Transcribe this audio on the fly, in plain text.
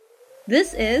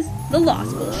This is The Law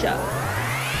School Show.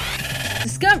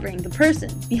 Discovering the person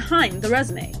behind the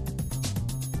resume.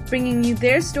 Bringing you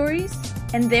their stories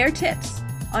and their tips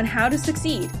on how to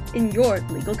succeed in your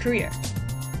legal career.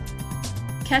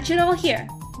 Catch it all here,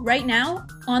 right now,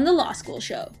 on The Law School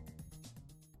Show.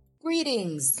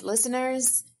 Greetings,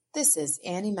 listeners. This is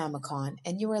Annie Mamakon,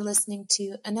 and you are listening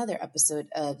to another episode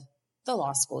of The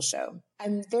Law School Show.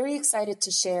 I'm very excited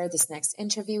to share this next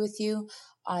interview with you.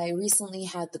 I recently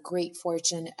had the great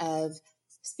fortune of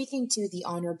speaking to the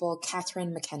Honorable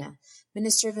Catherine McKenna,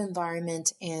 Minister of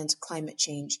Environment and Climate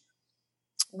Change.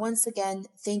 Once again,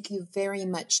 thank you very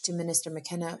much to Minister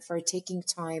McKenna for taking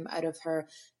time out of her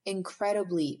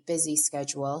incredibly busy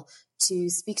schedule to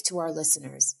speak to our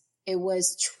listeners. It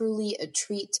was truly a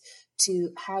treat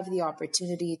to have the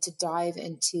opportunity to dive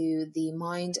into the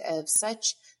mind of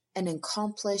such an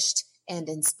accomplished and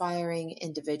inspiring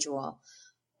individual.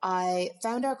 I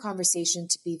found our conversation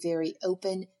to be very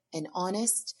open and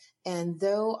honest, and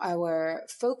though our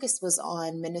focus was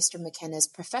on Minister McKenna's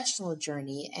professional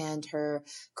journey and her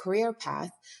career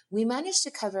path, we managed to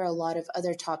cover a lot of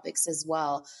other topics as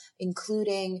well,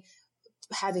 including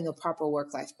having a proper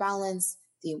work-life balance,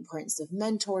 the importance of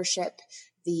mentorship,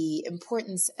 the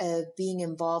importance of being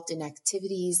involved in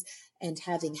activities and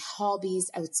having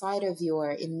hobbies outside of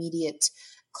your immediate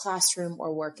classroom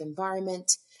or work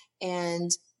environment, and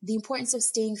the importance of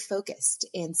staying focused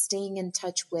and staying in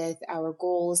touch with our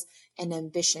goals and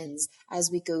ambitions as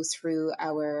we go through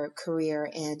our career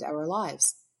and our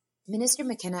lives. Minister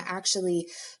McKenna actually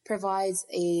provides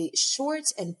a short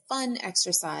and fun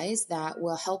exercise that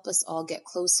will help us all get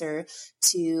closer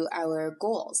to our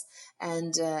goals.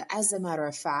 And as a matter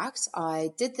of fact,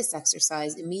 I did this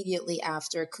exercise immediately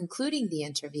after concluding the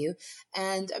interview,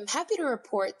 and I'm happy to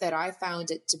report that I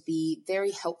found it to be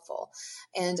very helpful.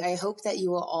 And I hope that you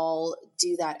will all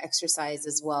do that exercise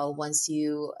as well once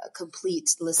you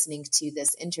complete listening to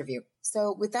this interview.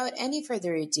 So without any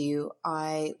further ado,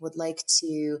 I would like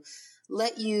to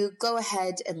let you go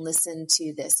ahead and listen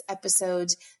to this episode.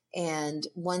 And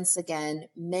once again,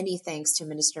 many thanks to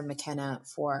Minister McKenna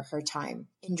for her time.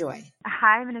 Enjoy.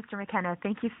 Hi, Minister McKenna.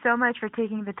 Thank you so much for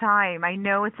taking the time. I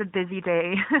know it's a busy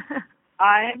day.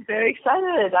 I'm very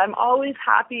excited. I'm always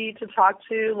happy to talk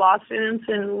to law students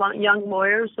and young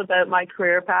lawyers about my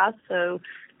career path. So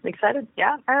I'm excited.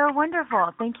 Yeah. Oh,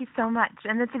 wonderful. Thank you so much.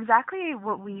 And that's exactly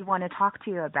what we want to talk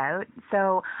to you about.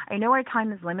 So I know our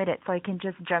time is limited, so I can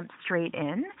just jump straight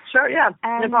in. Sure, yeah.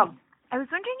 No problem. I was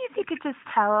wondering if you could just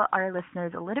tell our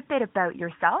listeners a little bit about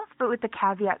yourself, but with the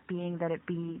caveat being that it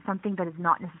be something that is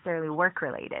not necessarily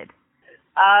work-related.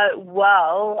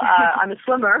 I'm a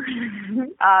swimmer.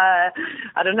 I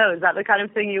don't know. Is that the kind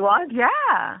of thing you want?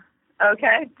 Yeah.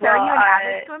 Okay. So are you an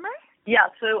avid swimmer? Yeah,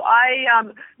 so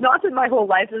not that my whole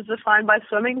life is defined by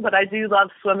swimming, but I do love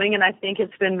swimming, and I think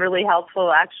it's been really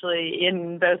helpful actually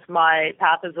in both my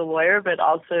path as a lawyer, but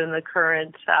also in the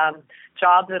current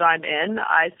job that I'm in.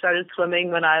 I started swimming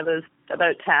when I was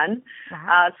about 10,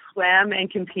 swam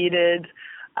and competed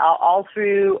all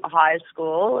through high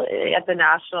school at the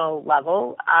national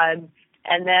level.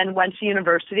 And then went to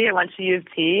university. I went to U of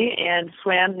T and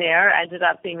swam there. I ended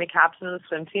up being the captain of the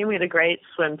swim team. We had a great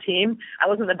swim team. I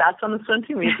wasn't the best on the swim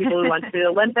team. We had people who went to the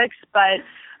Olympics, but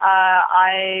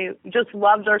I just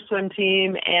loved our swim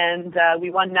team, and we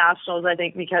won nationals, I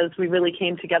think, because we really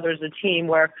came together as a team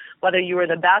where whether you were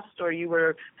the best or you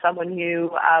were someone who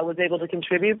was able to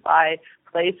contribute by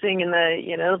placing in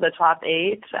the top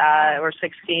 8 or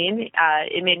 16,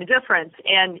 it made a difference.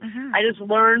 And I just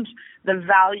learned the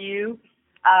value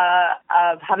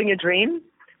of having a dream.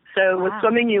 So with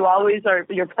swimming,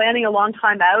 you're planning a long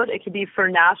time out. It could be for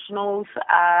nationals,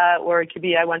 or it could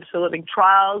be I went to Olympic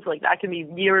trials. Like that can be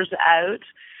years out.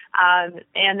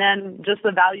 And then just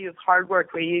the value of hard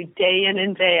work, where you day in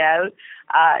and day out,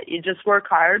 you just work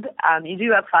hard. You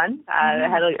do have fun. I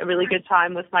had a really good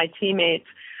time with my teammates.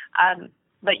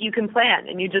 But you can plan,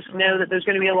 and you just know that there's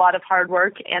going to be a lot of hard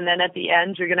work, and then at the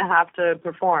end, you're going to have to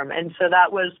perform. And so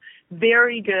that was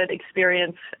very good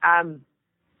experience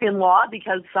in law,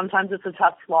 because sometimes it's a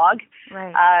tough slog,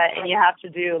 and you have to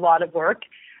do a lot of work.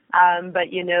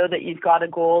 But you know that you've got a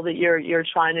goal that you're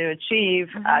trying to achieve.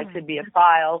 It could be a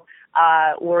file,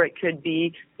 or it could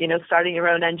be, starting your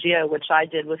own NGO, which I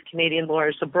did with Canadian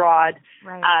Lawyers Abroad.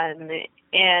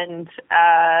 And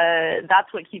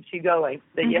that's what keeps you going,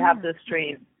 that you have this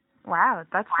dream. Wow,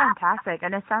 that's fantastic.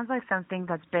 And it sounds like something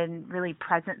that's been really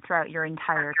present throughout your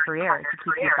entire career to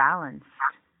keep you balanced.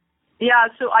 Yeah,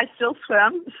 so I still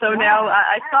swim. So now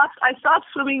I stopped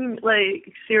swimming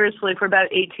like seriously for about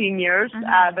 18 years.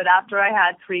 But after I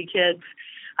had 3 kids,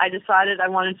 I decided I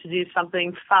wanted to do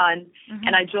something fun,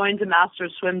 and I joined a master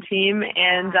swim team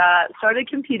and started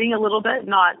competing a little bit,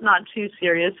 not too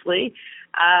seriously.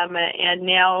 And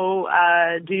now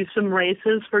do some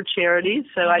races for charities.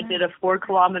 So I did a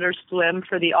 4-kilometer swim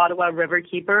for the Ottawa River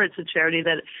Keeper. It's a charity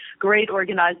great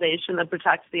organization that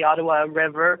protects the Ottawa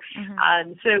River.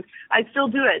 So I still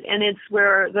do it, and it's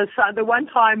where the one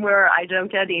time where I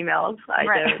don't get emails, I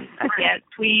can't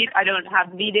tweet, I don't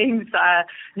have meetings,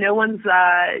 no one's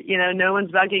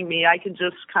bugging me. I can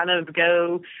just kind of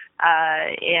go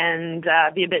and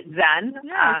be a bit zen.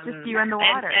 Yeah, it's just you in the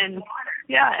water. And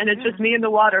it's just me in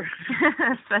the water.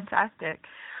 Fantastic.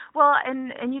 Well,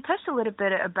 and you touched a little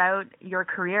bit about your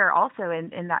career also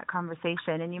in that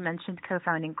conversation, and you mentioned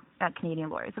co-founding Canadian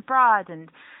Lawyers Abroad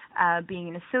and being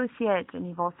an associate, and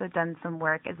you've also done some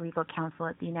work as legal counsel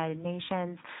at the United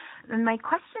Nations. And my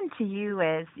question to you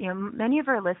is, many of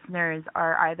our listeners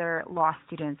are either law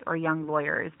students or young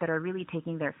lawyers that are really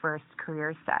taking their first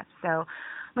career steps. So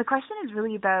my question is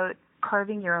really about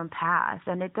carving your own path,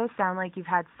 and it does sound like you've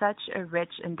had such a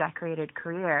rich and decorated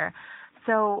career.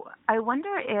 So I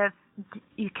wonder if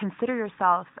you consider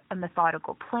yourself a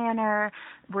methodical planner.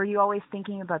 Were you always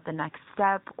thinking about the next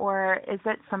step, or is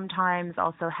it sometimes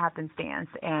also happenstance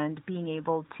and being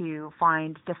able to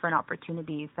find different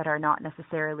opportunities that are not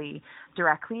necessarily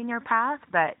directly in your path,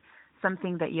 but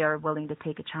something that you're willing to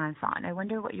take a chance on? I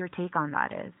wonder what your take on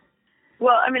that is.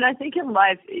 Well, I mean, I think in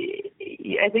life,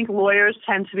 I think lawyers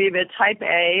tend to be a bit type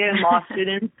A and law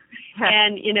students.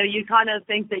 And, you kind of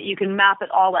think that you can map it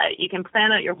all out. You can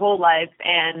plan out your whole life,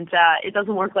 and it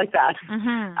doesn't work like that.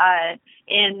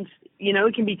 And,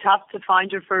 it can be tough to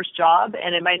find your first job,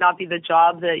 and it might not be the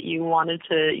job that you want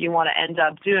to end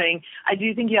up doing. I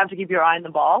do think you have to keep your eye on the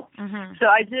ball. So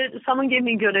someone gave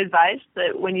me good advice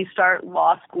that when you start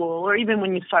law school, or even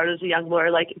when you start as a young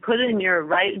lawyer,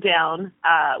 write down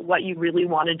what you really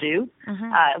want to do,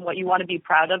 and what you want to be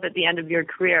proud of at the end of your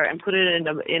career, and put it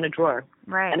in a drawer.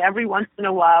 Right. And every once in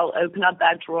a while, open up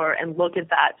that drawer and look at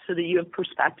that so that you have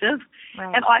perspective.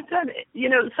 Right. And I've done,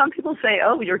 some people say,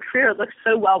 oh, your career looks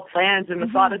so well planned and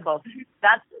methodical.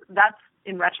 That's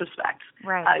in retrospect.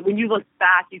 Right. When you look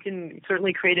back, you can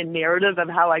certainly create a narrative of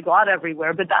how I got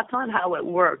everywhere, but that's not how it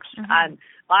works. And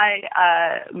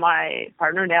my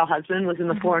partner, now husband, was in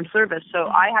the Foreign Service, so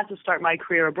I had to start my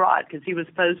career abroad because he was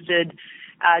posted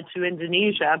to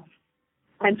Indonesia.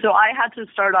 And so I had to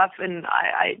start off in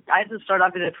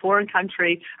a foreign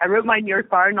country. I wrote my New York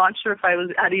bar, not sure if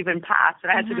had even passed,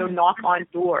 and I had to go knock on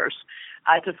doors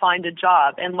to find a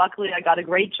job. And luckily, I got a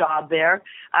great job there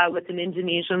with an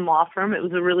Indonesian law firm. It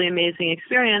was a really amazing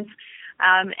experience.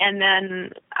 And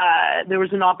then there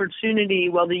was an opportunity.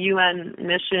 Well, the UN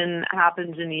mission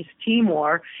happened in East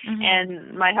Timor,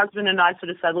 and my husband and I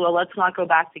sort of said, well, let's not go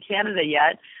back to Canada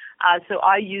yet. So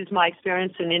I used my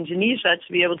experience in Indonesia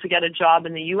to be able to get a job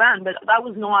in the UN, but I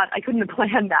couldn't have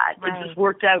planned that. Right. It just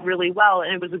worked out really well,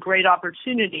 and it was a great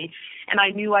opportunity. And I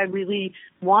knew I really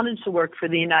wanted to work for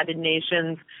the United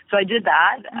Nations, so I did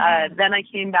that. Then I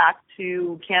came back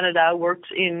to Canada,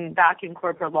 worked back in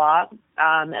corporate law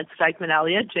at Stikeman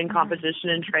Elliott in competition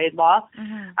and trade law.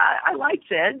 I liked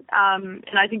it,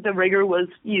 and I think the rigor was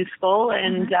useful,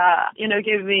 and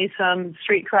gave me some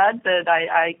street cred that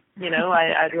I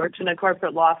worked in a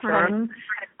corporate law firm.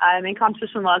 I mean,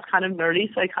 competition law is kind of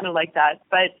nerdy, so I kind of like that,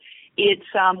 but it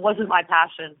wasn't my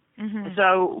passion.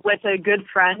 So with a good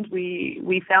friend,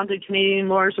 we founded Canadian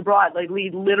Lawyers Abroad. We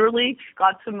literally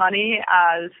got some money.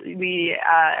 We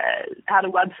had a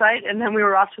website, and then we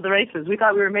were off to the races. We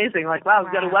thought we were amazing. Wow,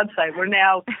 we've got a website. We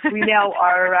now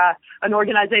are an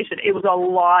organization. It was a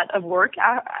lot of work.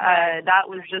 That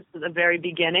was just the very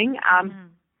beginning.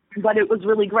 But it was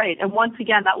really great. And once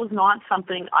again, that was not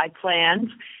something I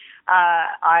planned.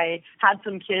 I had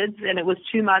some kids, and it was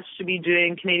too much to be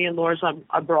doing Canadian Lawyers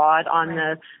Abroad on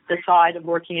the side of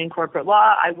working in corporate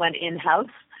law. I went in-house,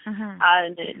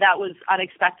 and that was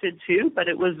unexpected too. But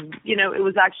it was, it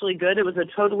was actually good. It was a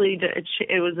totally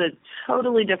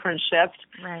different shift.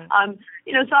 Right.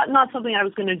 It's not something I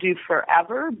was going to do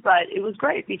forever, but it was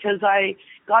great because I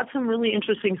got some really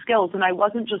interesting skills, and I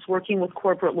wasn't just working with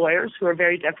corporate lawyers who are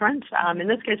very different. In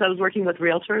this case, I was working with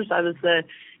realtors. I was the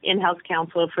in-house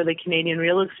counsel for the Canadian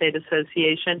Real Estate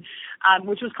Association,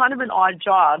 which was kind of an odd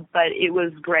job, but it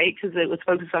was great because it was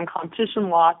focused on competition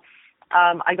law.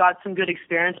 I got some good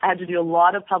experience. I had to do a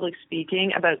lot of public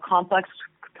speaking about complex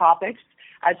topics.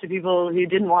 to people who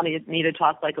didn't want me to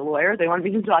talk like a lawyer. They wanted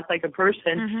me to talk like a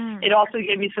person. It also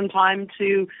gave me some time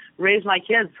to raise my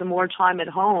kids, some more time at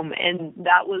home, and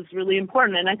that was really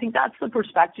important. And I think that's the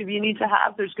perspective you need to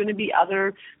have. There's going to be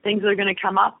other things that are going to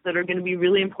come up that are going to be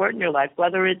really important in your life,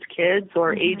 whether it's kids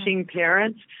or aging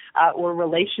parents or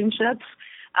relationships.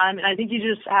 And I think you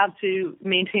just have to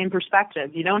maintain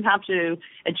perspective. You don't have to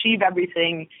achieve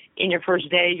everything in your first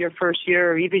day, your first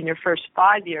year, or even your first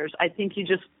 5 years. I think you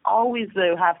just always,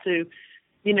 though, have to,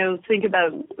 think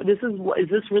about, is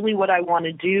this really what I want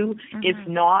to do? If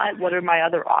not, what are my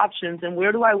other options, and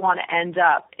where do I want to end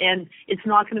up? And it's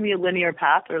not going to be a linear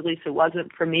path, or at least it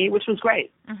wasn't for me, which was great.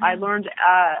 I learned,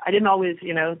 I didn't always,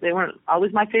 they weren't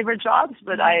always my favorite jobs,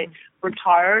 but I worked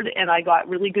hard and I got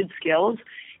really good skills.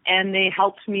 And they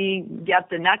helped me get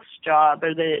the next job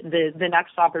or the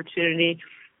next opportunity.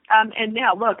 And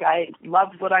now, look, I love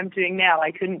what I'm doing now. I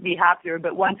couldn't be happier.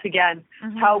 But once again,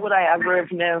 how would I ever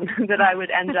have known that I would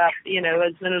end up,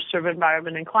 as Minister of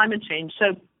Environment and Climate Change?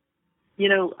 So,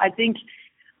 I think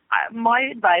my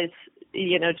advice,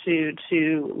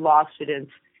 to law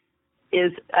students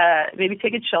is maybe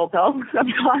take a chill pill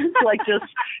sometimes, like just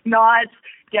not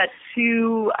get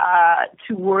too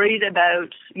worried about,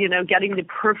 getting the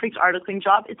perfect articling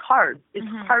job. It's hard. It's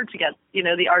hard to get,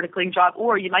 the articling job,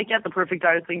 or you might get the perfect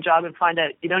articling job and find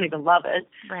out you don't even love it.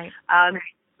 Right.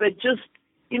 But just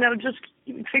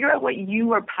figure out what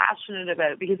you are passionate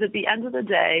about, because at the end of the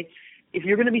day, if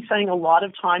you're going to be spending a lot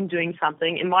of time doing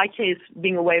something, in my case,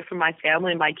 being away from my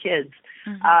family and my kids,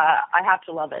 I have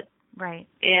to love it. Right.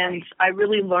 And I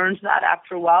really learned that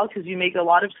after a while, because you make a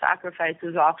lot of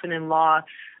sacrifices often in law.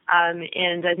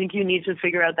 And I think you need to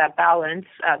figure out that balance.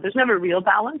 There's never real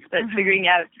balance, but figuring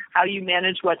out how you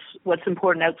manage what's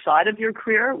important outside of your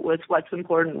career with what's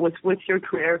important with your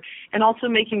career, and also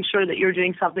making sure that you're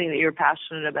doing something that you're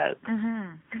passionate about.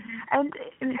 And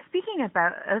speaking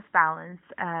about balance,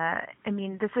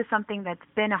 this is something that's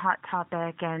been a hot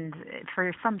topic and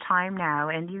for some time now,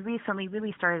 and you recently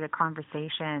really started a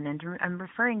conversation, and I'm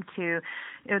referring to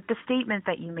the statement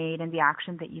that you made and the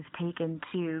action that you've taken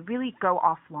to really go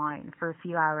offline for a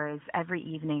few hours every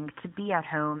evening, to be at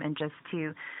home and just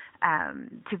to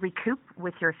recoup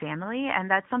with your family.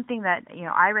 And that's something that,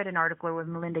 I read an article where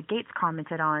Melinda Gates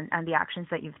commented on the actions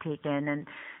that you've taken, and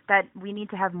that we need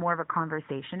to have more of a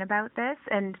conversation about this.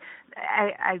 And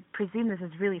I presume this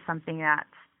is really something that's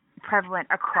prevalent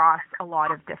across a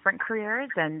lot of different careers,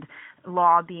 and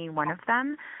law being one of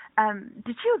them.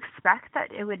 Did you expect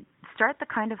that it would start the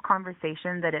kind of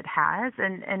conversation that it has?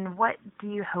 And what do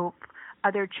you hope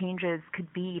other changes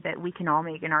could be that we can all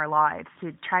make in our lives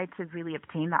to try to really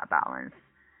obtain that balance?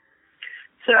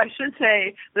 So I should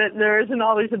say that there isn't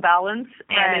always a balance,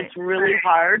 and it's really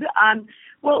hard.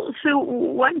 So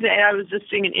one day I was just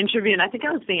doing an interview, and I think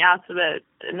I was being asked about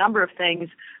a number of things.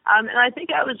 And I think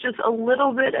I was just a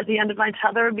little bit at the end of my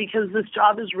tether, because this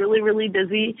job is really, really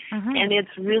busy, and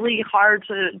it's really hard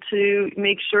to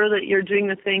make sure that you're doing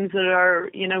the things that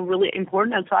are, really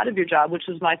important outside of your job, which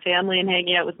is my family and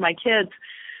hanging out with my kids.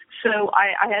 So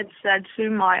I had said to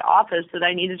my office that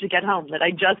I needed to get home, that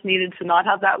I just needed to not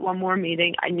have that one more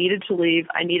meeting. I needed to leave.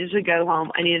 I needed to go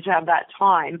home. I needed to have that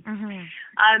time.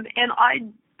 And I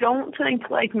don't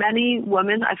think, like many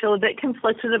women, I feel a bit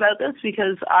conflicted about this,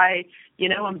 because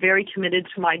I'm very committed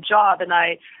to my job, and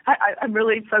I'm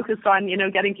really focused on,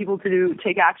 getting people to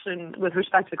take action with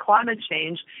respect to climate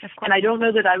change. And I don't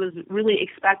know that I was really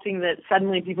expecting that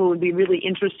suddenly people would be really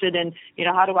interested in,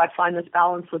 how do I find this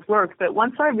balance with work? But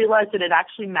once I realized that it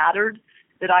actually mattered,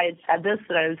 that I had said this,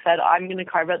 that I had said, I'm going to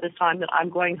carve out this time that I'm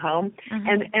going home.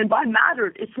 And by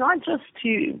mattered, it's not just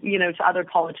to, to other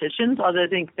politicians, although I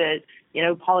think that,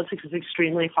 politics is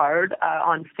extremely hard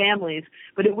on families,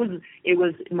 but it was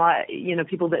my,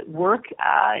 people that work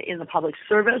in the public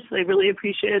service. They really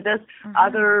appreciated this.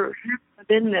 Other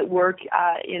women that work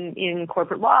in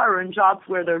corporate law or in jobs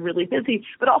where they're really busy,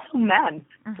 but also men.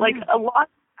 Like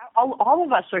all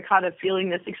of us are kind of feeling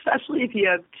this, especially if you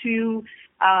have two,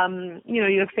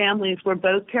 you have families where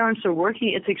both parents are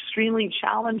working. It's extremely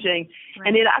challenging.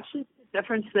 And it actually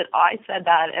difference that I said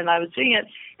that and I was doing it,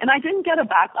 and I didn't get a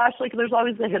backlash. Like, there's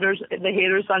always the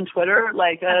haters on Twitter,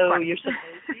 like, oh, you're so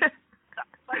lazy.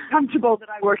 I'm comfortable that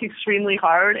I work extremely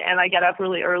hard and I get up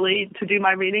really early to do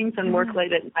my readings and work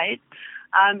late at night.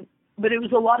 But it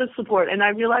was a lot of support, and I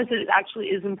realized that it actually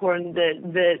is important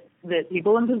that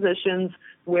people in positions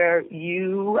where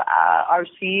you are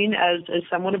seen as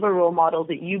somewhat of a role model,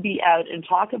 that you be out and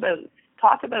talk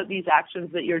about these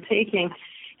actions that you're taking.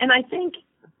 And I think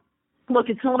look,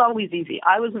 it's not always easy.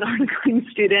 I was an art and clean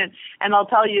student, and I'll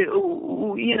tell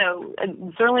you,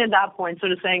 and certainly at that point,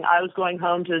 sort of saying I was going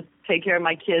home to take care of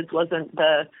my kids wasn't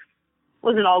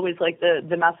always like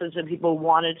the message that people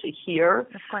wanted to hear.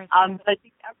 Of course. But I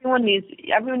think everyone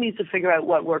needs to figure out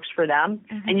what works for them,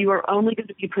 and you are only going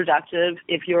to be productive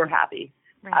if you're happy.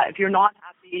 Right. If you're not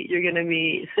happy, you're going to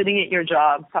be sitting at your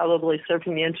job, probably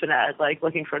surfing the internet, like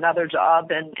looking for another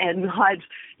job and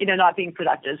not being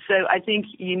productive. So I think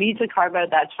you need to carve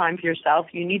out that time for yourself.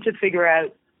 You need to figure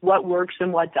out what works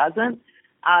and what doesn't.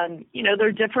 There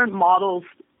are different models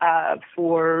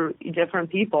for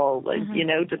different people, like,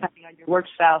 depending on your work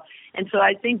style. And so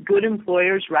I think good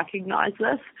employers recognize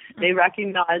this. They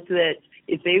recognize that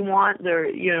if they want their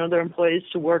employees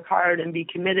to work hard and be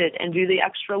committed and do the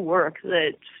extra work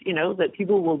that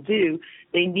people will do,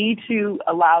 they need to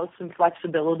allow some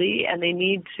flexibility, and they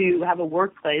need to have a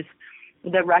workplace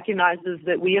that recognizes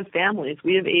that we have families,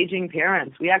 we have aging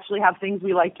parents, we actually have things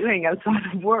we like doing outside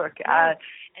of work. And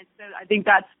so I think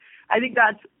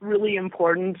that's really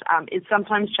important. It's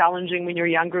sometimes challenging when you're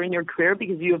younger in your career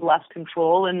because you have less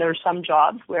control, and there are some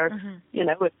jobs where,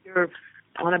 if you're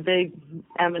on a big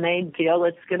M&A deal,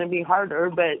 it's going to be harder.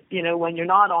 But, when you're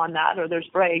not on that or there's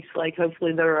breaks, like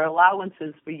hopefully there are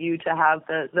allowances for you to have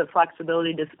the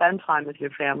flexibility to spend time with your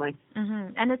family.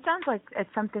 Mm-hmm. And it sounds like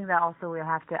it's something that also we'll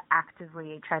have to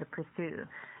actively try to pursue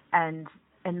and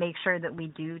make sure that we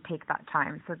do take that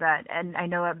time so that, and I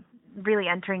know I'm really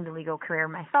entering the legal career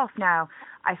myself now,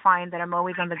 I find that I'm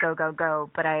always on the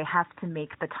go, but I have to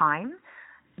make the time,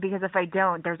 because if I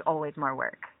don't, there's always more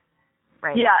work.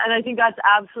 Right. Yeah, and I think that's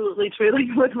absolutely true. Like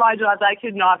with my job, that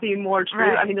could not be more true.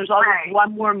 Right. I mean, there's always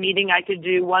one more meeting I could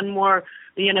do, one more,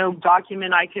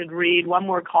 document I could read, one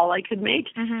more call I could make.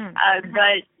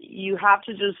 But you have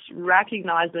to just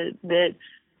recognize that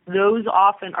those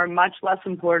often are much less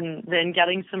important than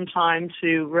getting some time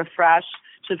to refresh,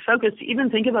 to focus, to even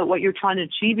think about what you're trying to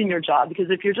achieve in your job. Because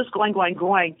if you're just going,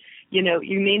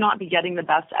 you may not be getting the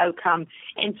best outcome.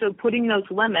 And so putting those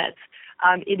limits,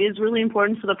 it is really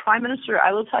important. So the Prime Minister,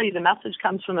 I will tell you, the message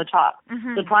comes from the top.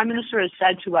 The Prime Minister has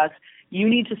said to us, you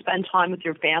need to spend time with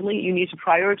your family. You need to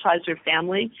prioritize your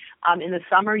family. In the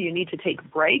summer, you need to take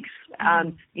breaks.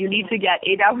 You need to get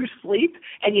 8 hours sleep,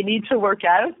 and you need to work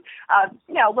out.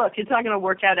 Now, look, it's not going to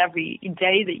work out every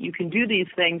day that you can do these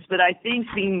things, but I think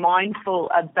being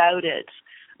mindful about it.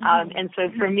 And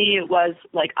so for me, it was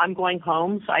like, I'm going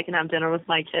home so I can have dinner with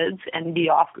my kids and be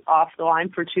off the line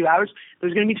for 2 hours.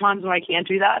 There's going to be times when I can't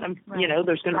do that.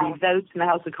 There's going to be votes in the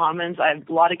House of Commons. I have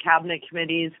a lot of cabinet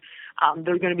committees.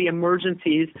 There are going to be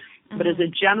emergencies. But as a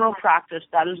general practice,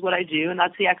 that is what I do, and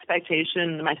that's the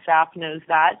expectation. My staff knows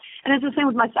that. And it's the same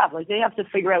with my staff. Like, they have to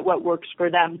figure out what works for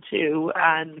them, too,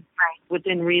 and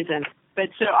within reason. But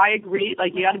so I agree.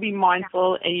 Like, you got to be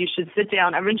mindful, and you should sit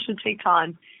down. Everyone should take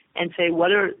time and say, what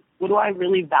do I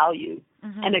really value?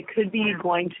 And it could be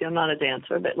going to, I'm not a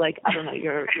dancer, but like, I don't know,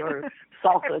 your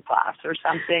salsa class or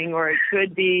something, or it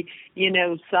could be,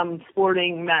 some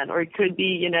sporting men, or it could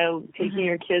be, taking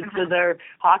your kids to their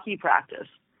hockey practice.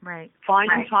 Right.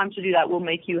 Finding time to do that will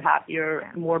make you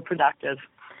happier, more productive.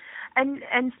 And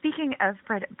speaking of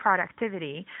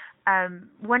productivity,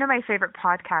 one of my favorite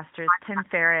podcasters, Tim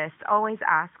Ferriss, always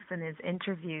asks in his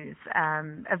interviews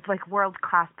of like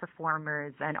world-class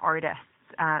performers and artists,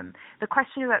 the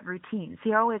question about routines.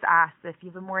 He always asks if you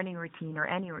have a morning routine or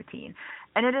any routine,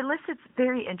 and it elicits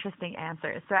very interesting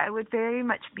answers. So I would very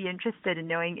much be interested in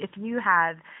knowing if you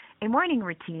have a morning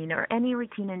routine or any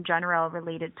routine in general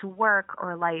related to work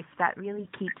or life that really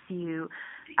keeps you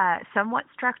somewhat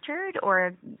structured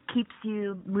or keeps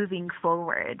you moving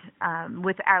forward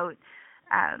without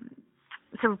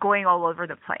sort of going all over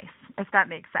the place, if that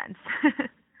makes sense.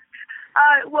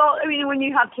 Well, I mean, when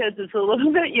you have kids, it's a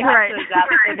little bit, you have to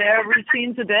adapt to their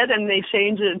routines a bit, and they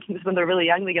change it. When they're really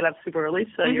young, they get up super early,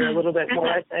 so you're a little bit more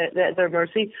at their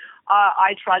mercy.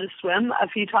 I try to swim a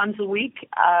few times a week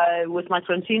with my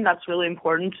swim team. That's really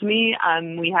important to me.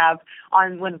 We have,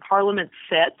 when Parliament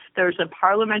sits, there's a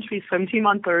parliamentary swim team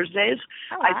on Thursdays.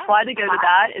 Oh, wow. I try to go to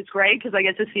that. It's great because I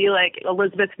get to see like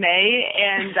Elizabeth May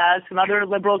and some other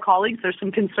Liberal colleagues. There's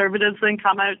some Conservatives that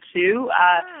come out too.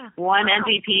 One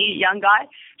NDP, young guy.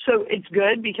 So it's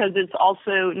good because it's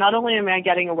also, not only am I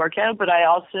getting a workout, but I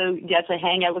also get to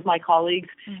hang out with my colleagues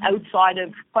outside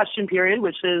of question period,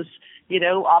 which is,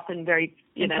 often very,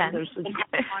 there's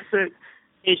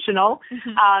conversational.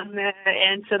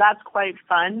 And so that's quite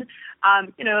fun.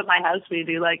 At my house, we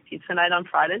do like pizza night on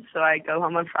Fridays. So I go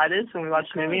home on Fridays and we watch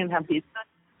a movie and have pizza.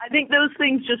 I think those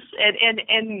things just,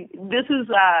 and this is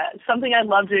something I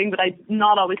love doing, but I'm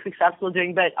not always successful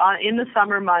doing. But in the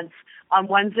summer months, on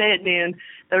Wednesday at noon,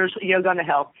 there's yoga on the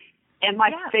hill. And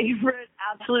my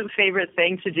absolute favorite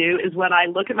thing to do is when I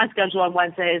look at my schedule on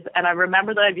Wednesdays and I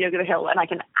remember that I have yoga on the hill and I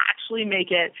can actually make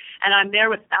it, and I'm there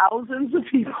with thousands of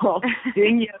people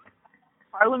doing yoga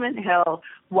on Parliament Hill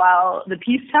while the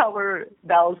Peace Tower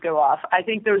bells go off. I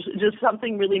think there's just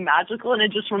something really magical, and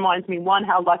it just reminds me, one,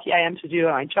 how lucky I am to do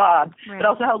my job, but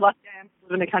also how lucky I am to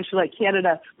live in a country like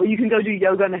Canada where you can go do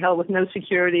yoga on the hill with no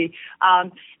security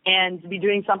and be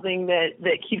doing something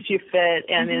that keeps you fit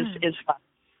and is fun.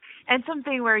 And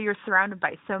something where you're surrounded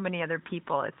by so many other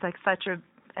people. It's like such an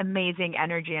amazing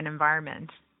energy and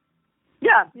environment.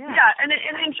 Yeah. And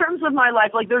in terms of my life,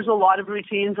 like there's a lot of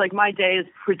routines. Like my day is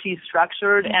pretty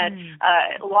structured, and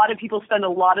a lot of people spend a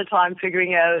lot of time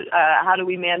figuring out how do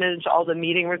we manage all the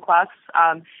meeting requests.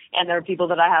 And there are people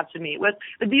that I have to meet with.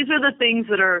 But these are the things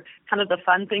that are kind of the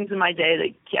fun things in my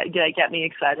day that get me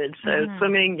excited. So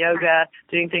swimming, yoga,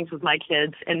 doing things with my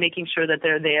kids, and making sure that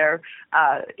they're there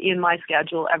in my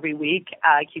schedule every week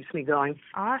keeps me going.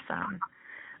 Awesome.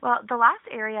 Well, the last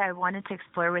area I wanted to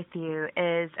explore with you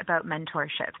is about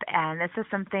mentorship. And this is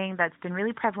something that's been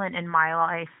really prevalent in my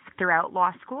life throughout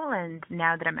law school and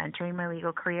now that I'm entering my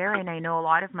legal career. And I know a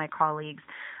lot of my colleagues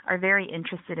are very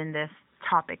interested in this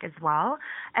topic as well.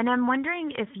 And I'm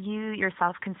wondering if you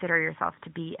yourself consider yourself to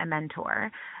be a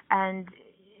mentor. And,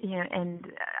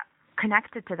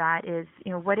 connected to that is,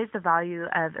 what is the value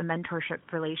of a mentorship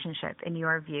relationship in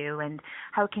your view, and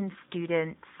how can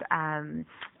students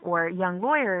or young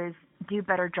lawyers do a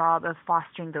better job of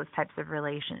fostering those types of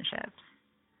relationships?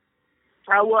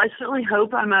 Well, I certainly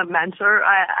hope I'm a mentor.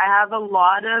 I have a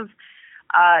lot of,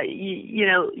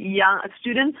 young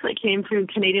students that came through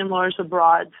Canadian Lawyers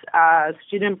Abroad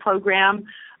student program.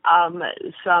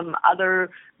 Some other,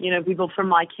 people from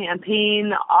my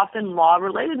campaign, often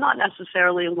law-related, not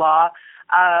necessarily law,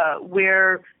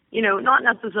 where, not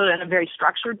necessarily on a very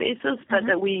structured basis, but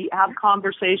that we have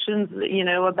conversations,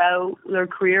 about their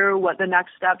career, what the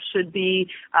next steps should be,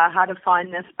 how to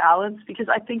find this balance, because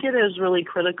I think it is really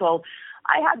critical.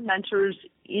 I had mentors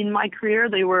in my career.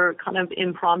 They were kind of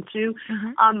impromptu.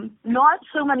 Not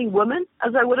so many women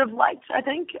as I would have liked, I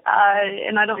think.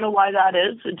 And I don't know why that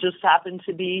is. It just happened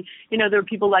to be, there are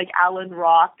people like Alan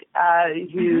Rock,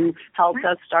 who helped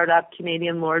us start up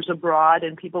Canadian Lawyers Abroad,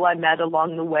 and people I met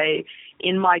along the way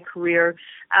in my career.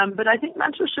 But I think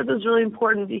mentorship is really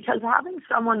important because having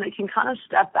someone that can kind of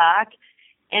step back,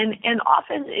 and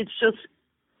often it's just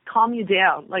calm you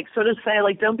down, like sort of say,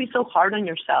 like, don't be so hard on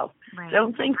yourself. Right.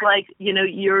 Don't think like,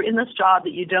 you're in this job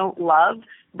that you don't love.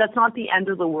 That's not the end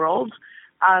of the world.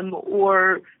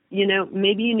 Or,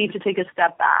 maybe you need to take a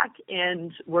step back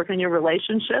and work on your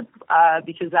relationship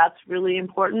because that's really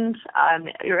important.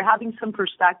 You're having some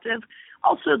perspective.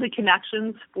 Also the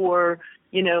connections for,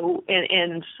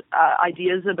 and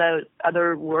ideas about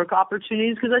other work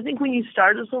opportunities. Because I think when you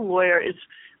start as a lawyer,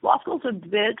 law school's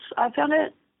I found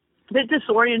it a bit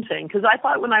disorienting, because I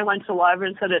thought when I went to law,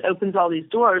 everyone said it opens all these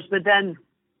doors, but then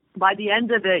by the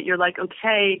end of it, you're like,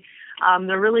 okay,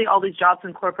 there are really all these jobs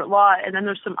in corporate law, and then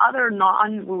there's some other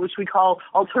which we call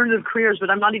alternative careers, but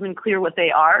I'm not even clear what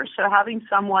they are. So having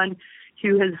someone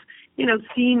who has,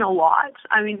 seen a lot,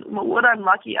 I mean, what I'm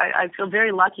lucky, I feel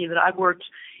very lucky that I've worked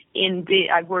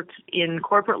in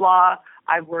corporate law,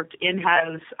 I've worked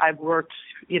in-house, I've worked,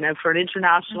 for an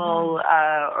international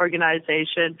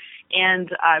organization, and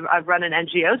I've run an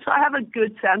NGO. So I have a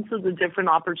good sense of the different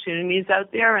opportunities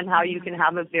out there and how you can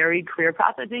have a varied career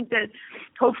path. I think that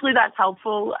hopefully that's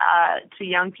helpful to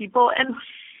young people. And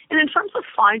in terms of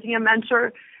finding a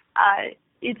mentor,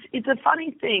 it's a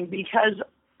funny thing because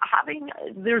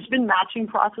there's been matching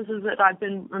processes that I've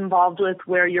been involved with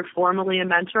where you're formally a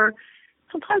mentor.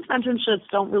 Sometimes mentorships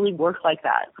don't really work like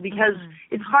that because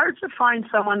it's hard to find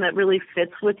someone that really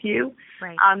fits with you.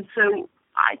 Right. So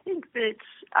I think that,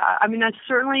 I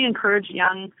certainly encourage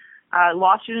young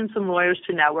law students and lawyers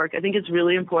to network. I think it's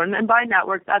really important. And by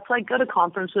network, that's like go to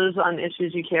conferences on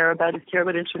issues you care about. If you care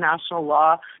about international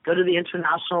law, go to the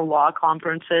international law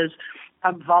conferences.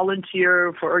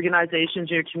 Volunteer for organizations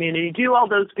in your community, do all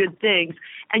those good things,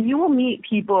 and you will meet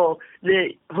people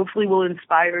that hopefully will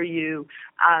inspire you,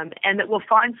 and that will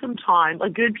find some time,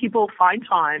 like good people find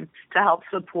time to help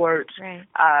support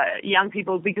young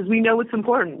people, because we know it's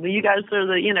important. You guys are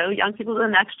the, young people are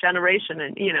the next generation,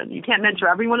 and, you can't mentor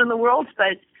everyone in the world,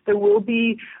 but there will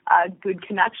be good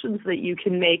connections that you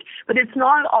can make, but it's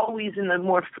not always in the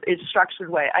more structured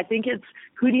way. I think it's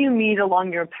who do you meet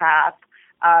along your path,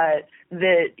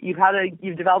 that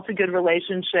you've developed a good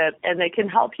relationship, and they can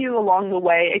help you along the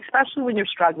way, especially when you're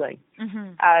struggling.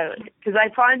 Because I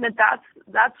find that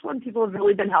that's when people have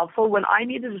really been helpful. When I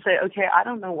needed to say, okay, I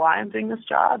don't know why I'm doing this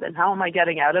job, and how am I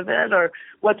getting out of it, or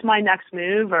what's my next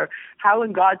move, or how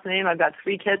in God's name, I've got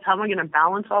 3 kids, how am I going to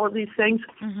balance all of these things?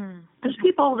 There's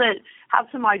people that have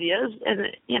some ideas, and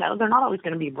they're not always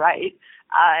going to be right.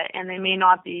 And they may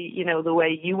not be, the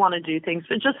way you want to do things,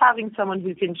 but just having someone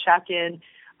who can check in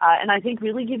and I think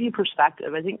really give you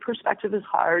perspective. I think perspective is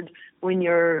hard when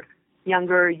you're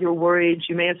younger, you're worried,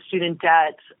 you may have student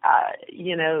debt,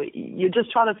 you're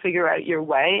just trying to figure out your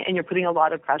way, and you're putting a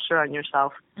lot of pressure on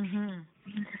yourself.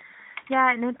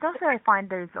 Yeah, and it's also, I find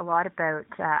there's a lot about,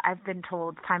 I've been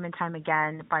told time and time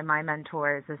again by my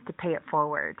mentors, is to pay it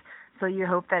forward. So you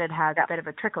hope that it has a bit of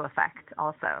a trickle effect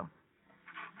also.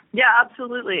 Yeah,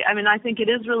 absolutely. I mean, I think it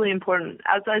is really important.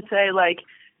 As I say,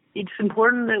 it's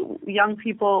important that young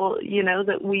people,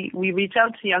 that we reach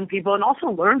out to young people and also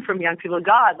learn from young people.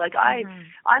 God,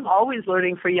 I'm always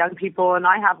learning for young people, and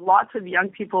I have lots of young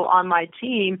people on my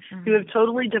team who have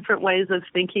totally different ways of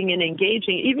thinking and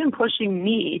engaging, even pushing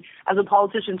me as a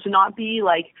politician to not be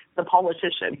like the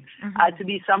politician, to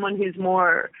be someone who's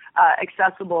more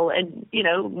accessible and,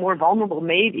 more vulnerable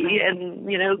maybe, and,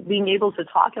 being able to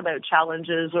talk about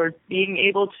challenges or being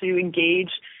able to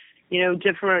engage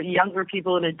different younger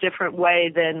people in a different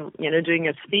way than, doing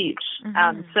a speech.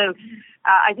 So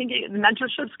I think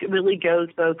mentorship really goes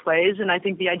both ways, and I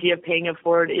think the idea of paying it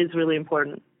forward is really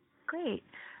important. Great.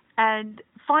 And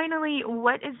finally,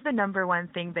 what is the number one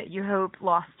thing that you hope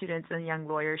law students and young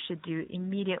lawyers should do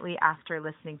immediately after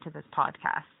listening to this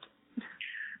podcast?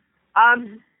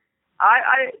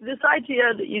 This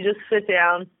idea that you just sit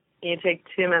down and you take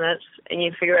 2 minutes and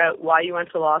you figure out why you went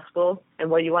to law school and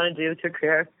what you want to do with your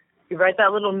career. You write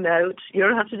that little note. You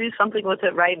don't have to do something with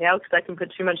it right now because that can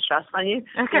put too much stress on you.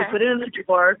 Okay. You put it in the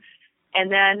drawer,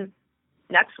 and then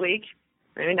next week,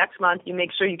 maybe next month, you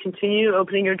make sure you continue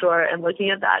opening your drawer and looking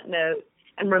at that note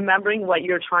and remembering what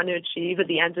you're trying to achieve at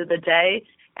the end of the day.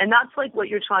 And that's what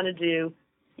you're trying to do.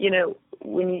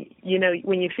 When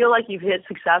you feel like you've hit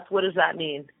success, what does that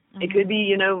mean? It could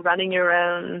be, running your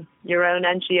own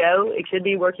NGO. It could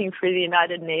be working for the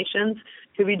United Nations.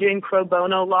 It could be doing pro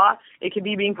bono law. It could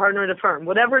be being partner at a firm.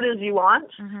 Whatever it is you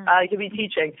want, it could be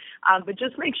teaching. But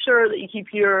just make sure that you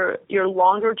keep your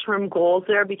longer-term goals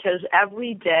there, because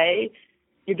every day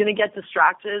you're going to get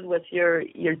distracted with your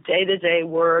day-to-day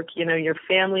work, your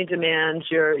family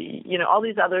demands, all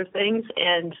these other things,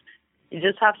 and you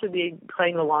just have to be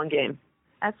playing the long game.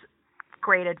 That's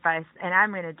great advice, and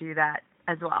I'm going to do that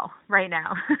as well, right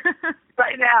now.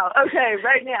 Right now. Okay,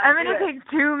 right now. I'm going to take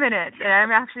 2 minutes, and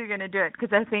I'm actually going to do it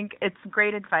because I think it's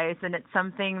great advice, and it's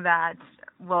something that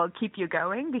will keep you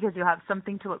going because you'll have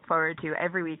something to look forward to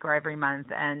every week or every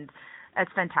month, and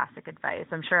it's fantastic advice.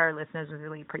 I'm sure our listeners will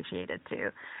really appreciate it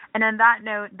too. And on that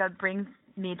note, that brings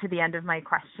me to the end of my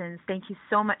questions. Thank you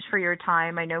so much for your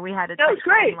time. I know we had a tight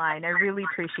timeline. I really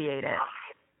appreciate it.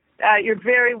 You're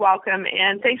very welcome,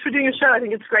 and thanks for doing your show. I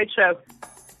think it's a great show.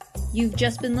 You've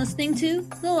just been listening to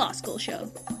The Law School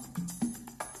Show.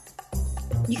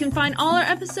 You can find all our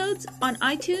episodes on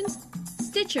iTunes,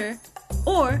 Stitcher,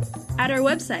 or at our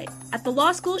website at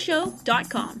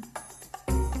thelawschoolshow.com.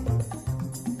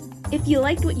 If you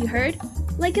liked what you heard,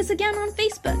 like us again on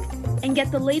Facebook and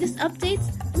get the latest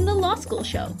updates from The Law School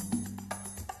Show.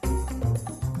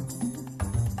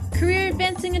 Career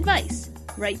advancing advice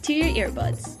right to your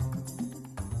earbuds.